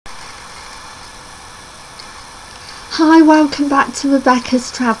Hi, welcome back to Rebecca's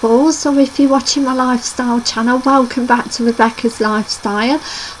Travels, or if you're watching my lifestyle channel, welcome back to Rebecca's Lifestyle.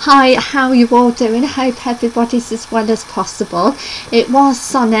 Hi, how are you all doing? I hope everybody's as well as possible. It was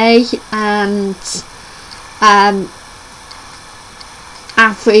sunny and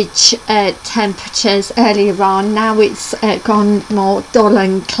average temperatures earlier on. Now it's gone more dull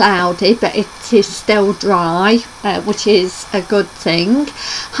and cloudy, but it is still dry, which is a good thing.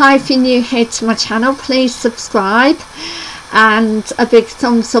 Hi, if you're new here to my channel, please subscribe and a big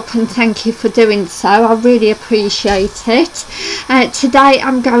thumbs up, and thank you for doing so. I really appreciate it. Today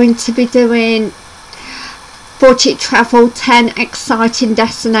I'm going to be doing budget travel 10 exciting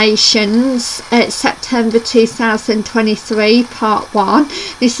destinations, September 2023 part 1.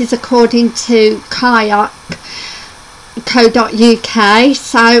 This is according to kayak.co.uk,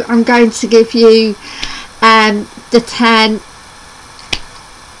 so I'm going to give you the 10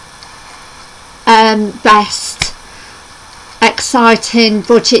 best exciting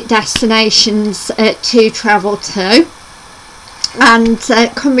budget destinations to travel to. And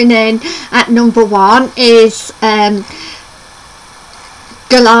coming in at number 1 is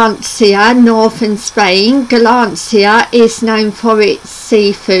Galicia, northern Spain. Galicia is known for its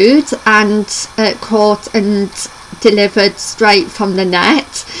seafood and caught and delivered straight from the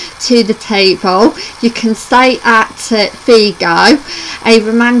net to the table. You can stay at Vigo, a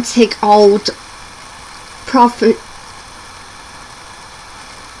romantic old provincial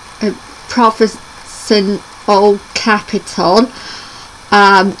capital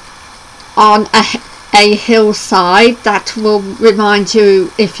on a hillside that will remind you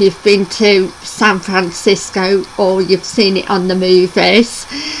if you've been to San Francisco or you've seen it on the movies.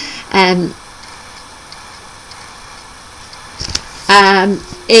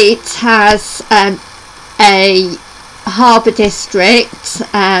 It has a harbour district.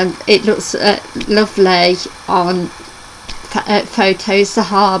 It looks lovely on photos. The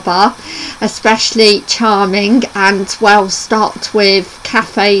harbour especially charming and well stocked with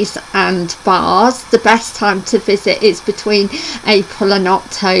cafes and bars. The best time to visit is between April and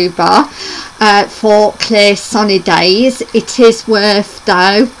October for clear sunny days. It is worth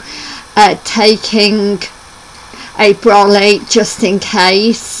though taking a brolly just in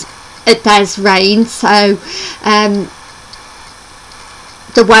case it does rain, so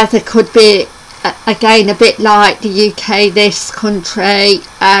the weather could be again a bit like the UK, this country.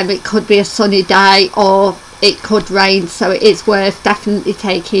 It could be a sunny day or it could rain, so it is worth definitely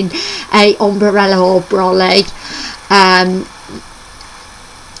taking a umbrella or brolly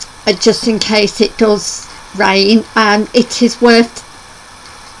just in case it does rain. It is worth,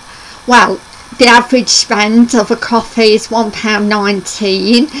 well, the average spend of a coffee is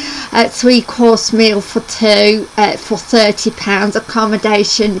 £1.19, a 3-course meal for 2 for £30.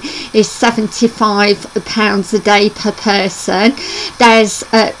 Accommodation is £75 a day per person. There's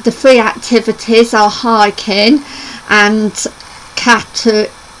the free activities are hiking and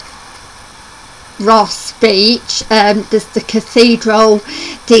Ross Beach. There's the Cathedral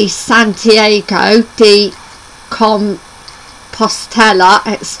de Santiago de Compostela,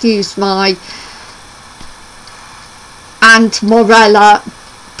 excuse my, and Morella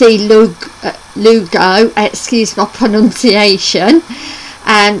de Lugo, excuse my pronunciation.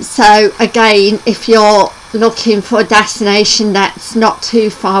 So again, if you're looking for a destination that's not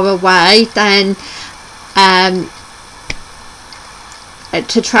too far away, then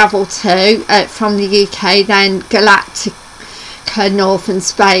to travel to from the UK, then Galactica, northern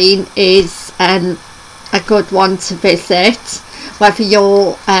Spain is a good one to visit, whether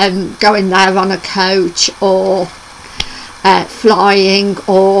you're going there on a coach or flying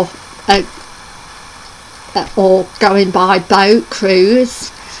or going by boat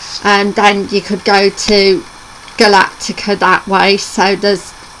cruise. And then you could go to Galactica that way, so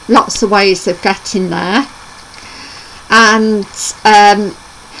there's lots of ways of getting there. And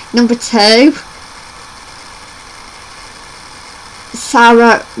number 2,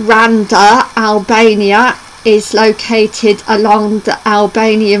 Saranda, Albania, is located along the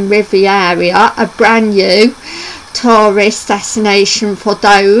Albanian Riviera, a brand new tourist destination for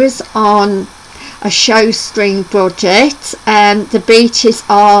those on a shoestring budget. The beaches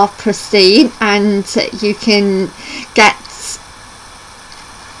are pristine and you can get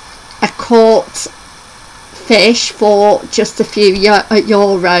a caught fish for just a few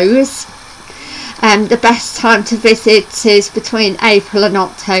euros. The best time to visit is between April and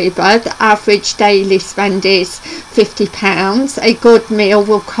October. The average daily spend is £50. A good meal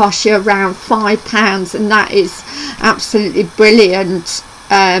will cost you around £5, and that is absolutely brilliant.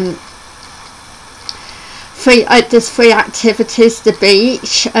 There's free activities, the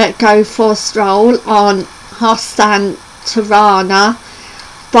beach, go for a stroll on Hostan Tirana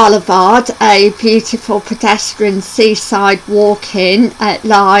Boulevard, a beautiful pedestrian seaside walk-in,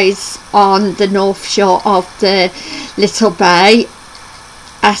 lies on the north shore of the Little Bay.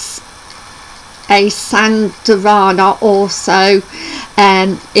 As a Sandarana also,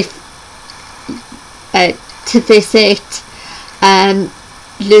 if to visit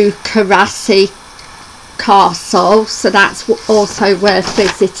Lucarassi Castle, so that's also worth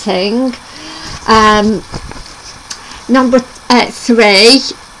visiting. Number 3,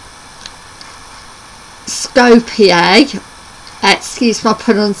 Skopje, excuse my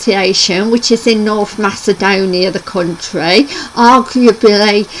pronunciation, which is in North Macedonia, the country,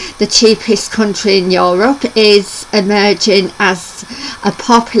 arguably the cheapest country in Europe, is emerging as a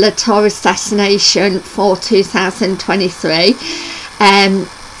popular tourist destination for 2023.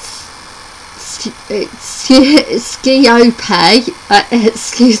 Skopje,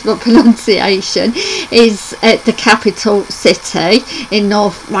 excuse my pronunciation, is the capital city in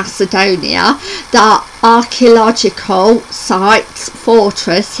North Macedonia. The archaeological sites,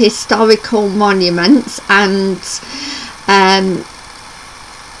 fortress, historical monuments, and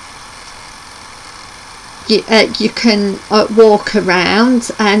you can walk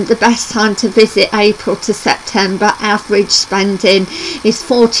around, and the best time to visit April to September. Average spending is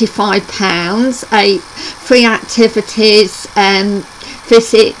 £45. Free activities: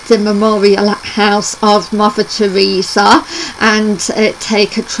 visit the Memorial House of Mother Teresa and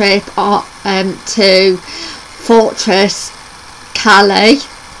take a trip to Fortress Cali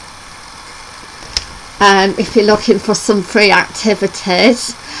if you're looking for some free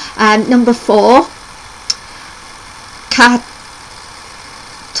activities. Number 4, Kator,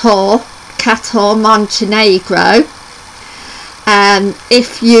 Montenegro.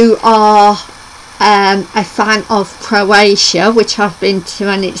 If you are a fan of Croatia, which I've been to,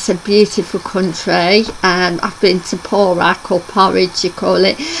 and it's a beautiful country, I've been to Porac, or Porridge you call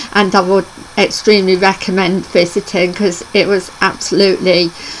it, and I would extremely recommend visiting because it was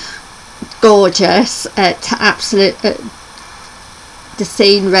absolutely gorgeous. The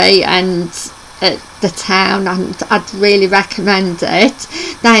scenery and the town, and I'd really recommend it.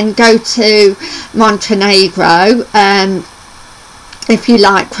 Then go to Montenegro. If you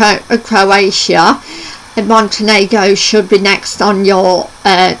like Croatia, Montenegro should be next on your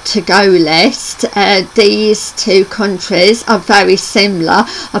to-go list. These two countries are very similar,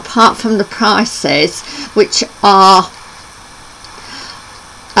 apart from the prices, which are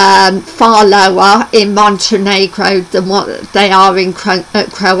far lower in Montenegro than what they are in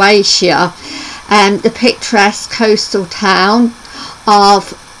Croatia. The picturesque coastal town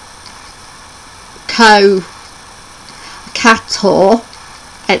of Kator,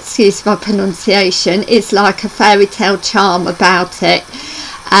 excuse my pronunciation, is like a fairy tale charm about it.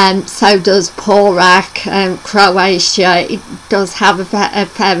 So does Porac, Croatia. It does have a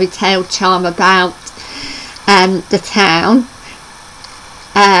fairy tale charm about the town.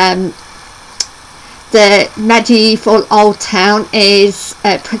 The medieval old town is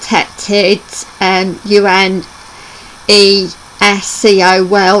protected UNESCO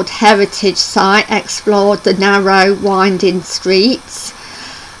World Heritage Site. Explored the narrow winding streets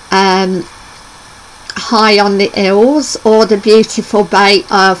high on the hills, or the beautiful bay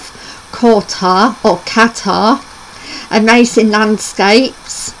of Qatar. Amazing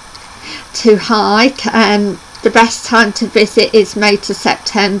landscapes to hike. The best time to visit is May to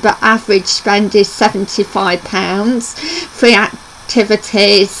September. Average spend is £75. Free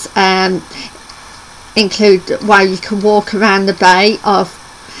activities include where you can walk around the bay of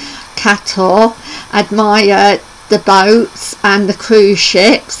Qatar, admire the boats and the cruise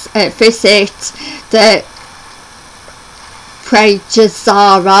ships, visit the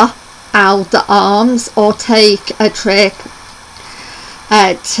Prejazara Al Arms, or take a trip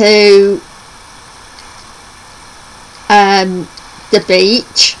to the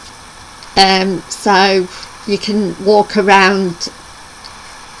beach. So you can walk around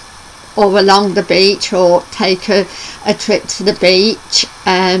or along the beach, or take a trip to the beach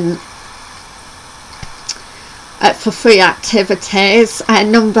for free activities.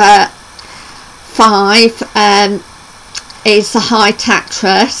 Number 5 is the High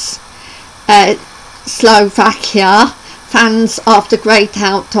Tatras, Slovakia. Fans of the great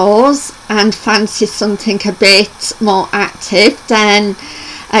outdoors and fancy something a bit more active, then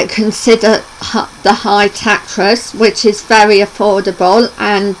consider the High Tatras, which is very affordable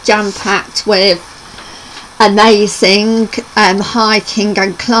and jam-packed with amazing hiking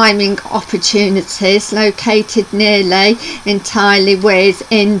and climbing opportunities, located nearly entirely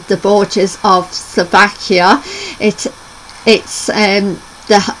within the borders of Slovakia. It's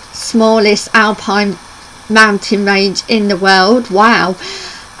the smallest alpine mountain range in the world. Wow.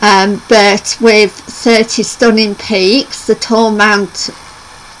 But with 30 stunning peaks, the tall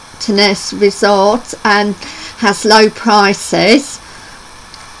mountainous resort has low prices,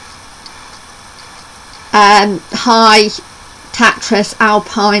 high Tatras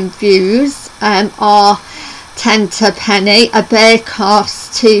alpine views are 10 to a penny. A beer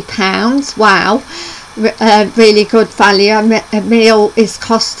costs £2. Wow. Really good value. A meal is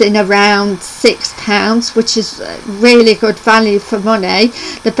costing around £6, which is really good value for money.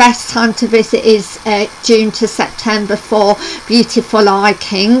 The best time to visit is June to September for beautiful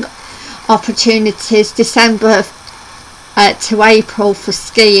hiking opportunities, December to April for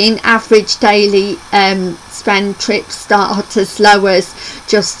skiing. Average daily spend trips start as low as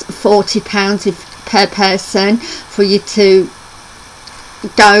just £40 per person for you to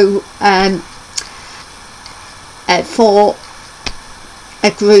go for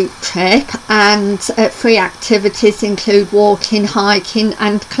a group trip, and free activities include walking, hiking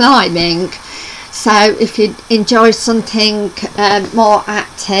and climbing. So if you enjoy something more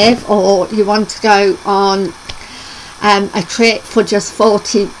active, or you want to go on a trip for just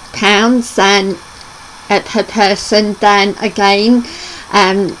 £40 then per person, then again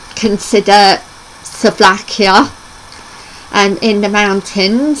consider Slovakia in the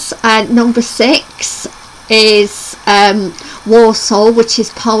mountains. Number 6 is Warsaw, which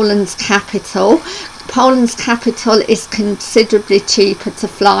is Poland's capital. Poland's capital is considerably cheaper to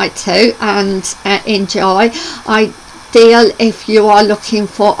fly to and enjoy. Ideal if you are looking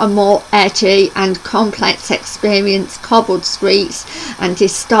for a more edgy and complex experience. Cobbled streets and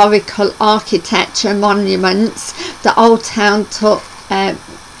historical architecture monuments. The old town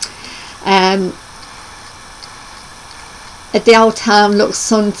the old town looks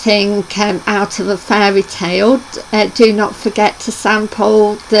something out of a fairy tale. Do not forget to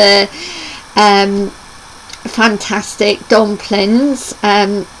sample the fantastic dumplings.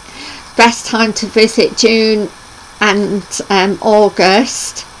 Best time to visit June and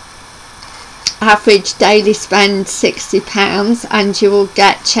August. Average daily spend £60, and you will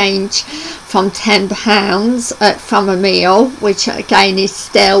get change from £10 from a meal, which again is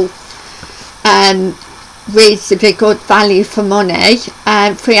still reasonably good value for money.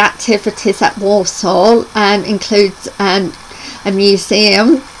 Free activities at Warsaw includes a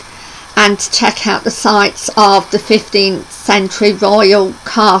museum, and to check out the sites of the 15th century royal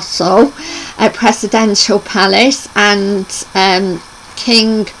castle, a presidential palace, and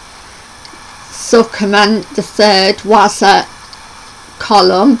King Suleiman III was a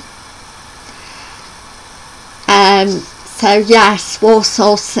column. So yes,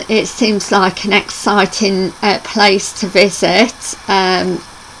 Warsaw, it seems like an exciting place to visit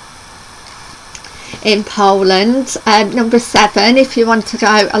in Poland. Number 7, if you want to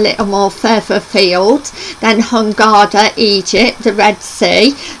go a little more further afield, then Hurghada, Egypt, the Red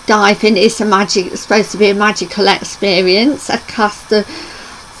Sea. Diving is supposed to be a magical experience. A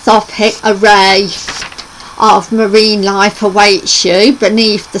catastrophic array of marine life awaits you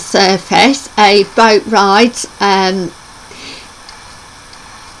beneath the surface. A boat ride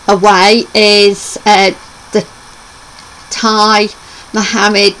away is the Thai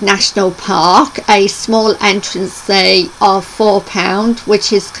Mohammed National Park, a small entrance fee of £4,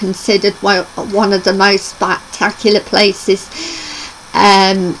 which is considered one of the most spectacular places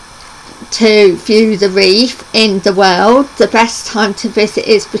to view the reef in the world. The best time to visit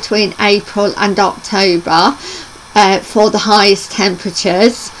is between April and October for the highest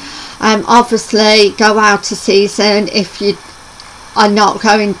temperatures. Obviously go out of season if you are not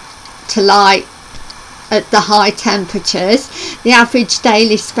going to like at the high temperatures. The average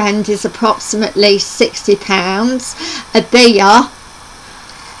daily spend is approximately £60. A beer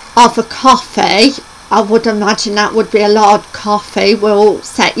of a coffee, I would imagine that would be a large coffee, will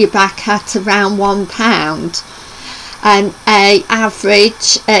set you back at around £1. And a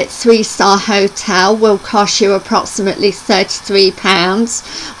average 3-star hotel will cost you approximately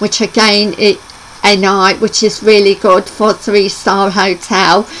 £33, which again a night, which is really good for a 3-star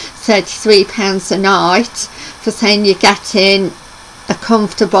hotel. £33 a night for saying you're getting a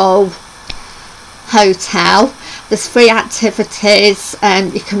comfortable hotel. There's free activities,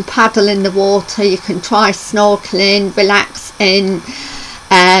 you can paddle in the water, you can try snorkeling, relax in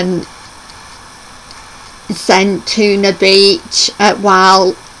Zentuna Beach,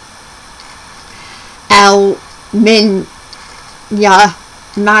 while El Minya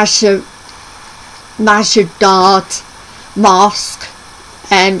Majidad Mosque,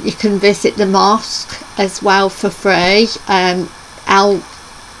 you can visit the mosque as well for free. El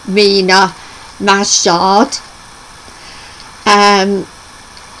Mina Masjid,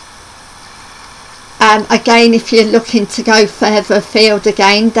 Again, if you're looking to go further afield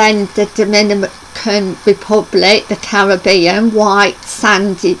again, then the Dominican Republic, the Caribbean, white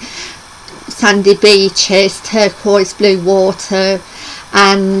sandy beaches, turquoise blue water,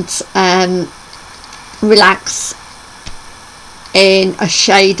 and relax in a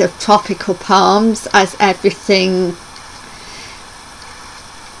shade of tropical palms as everything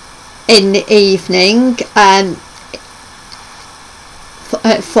in the evening.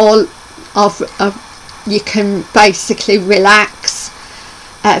 You can basically relax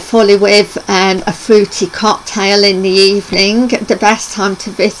fully with a fruity cocktail in the evening. The best time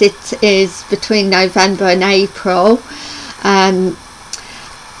to visit is between November and April,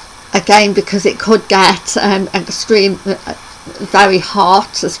 again because it could get extreme very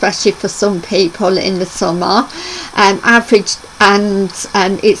hot, especially for some people in the summer. Average, and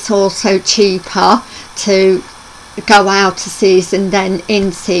it's also cheaper to go out of season than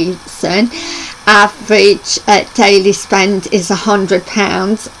in season. Average daily spend is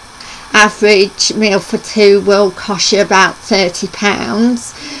 £100. Average meal for two will cost you about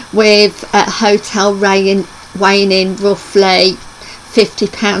 £30, with a hotel weighing in roughly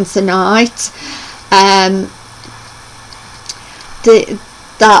 £50 a night.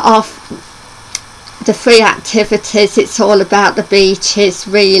 The free activities, it's all about the beaches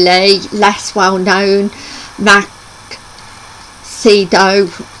really. Less well known, Macedo,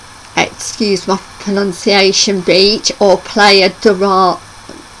 excuse my pronunciation, beach, or Playa Dorada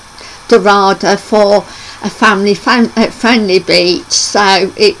for a family friendly beach. So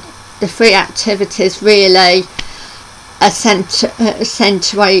the free activities really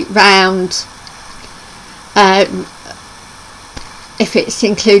accentuate round if it's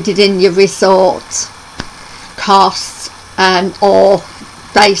included in your resort costs, or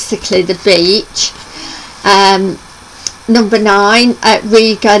basically the beach. Number 9,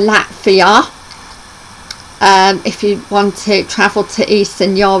 Riga, Latvia. If you want to travel to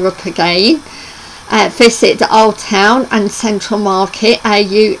Eastern Europe again, visit the Old Town and Central Market,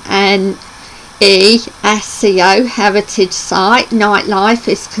 UNESCO heritage site. Nightlife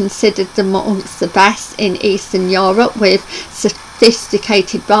is considered amongst the best in Eastern Europe, with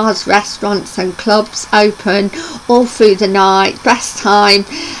sophisticated bars, restaurants and clubs open all through the night. Best time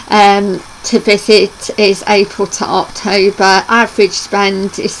to visit is April to October. Average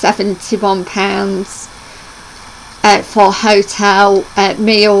spend is £71 for hotel,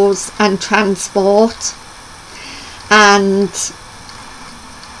 meals and transport, and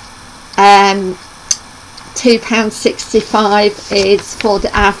 £2.65 is for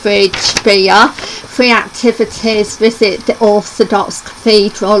the average beer. Free activities: visit the Orthodox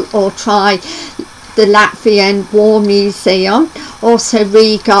Cathedral or try the Latvian War Museum. Also,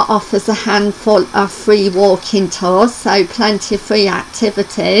 Riga offers a handful of free walking tours, so plenty of free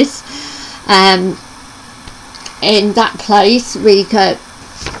activities in that place, Riga,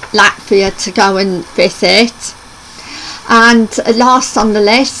 Latvia, to go and visit. And last on the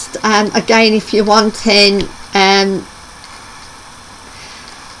list, again, if you're wanting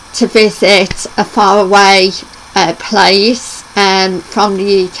to visit a faraway place from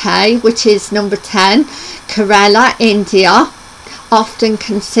the UK, which is number 10, Kerala, India, often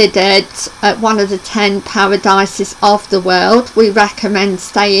considered one of the 10 paradises of the world. We recommend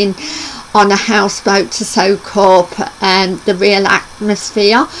staying on a houseboat to soak up the real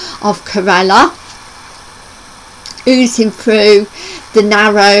atmosphere of Kerala, oozing through the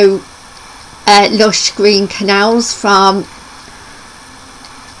narrow lush green canals from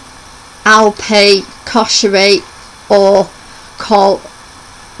Alpi, Koshari or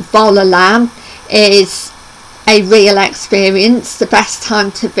Volalam is a real experience. The best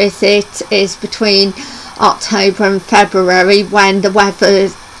time to visit is between October and February, when the weather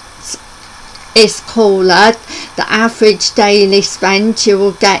is cooler. The average daily spend, you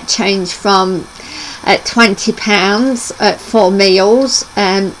will get change from £20 for meals,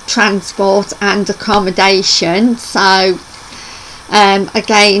 transport and accommodation. So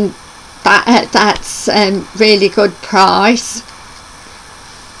again, that's really good price,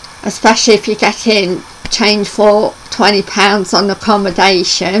 especially if you're getting change for £20 on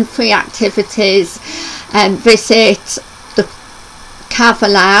accommodation. Free activities: visit the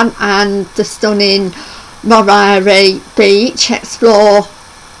Kavalam and the stunning Morari beach, explore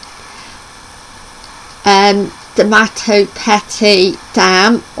the Matopeti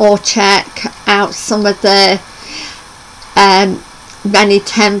Dam, or check out some of the many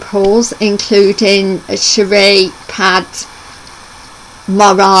temples, including Shri Pad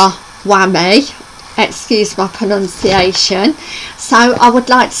Morawami, excuse my pronunciation. So I would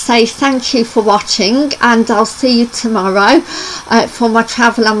like to say thank you for watching, and I'll see you tomorrow for my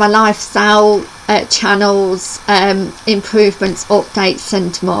travel and my lifestyle channels, improvements, updates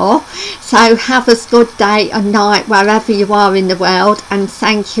and more. So have a good day and night wherever you are in the world, and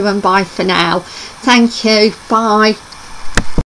thank you and bye for now. Thank you, bye.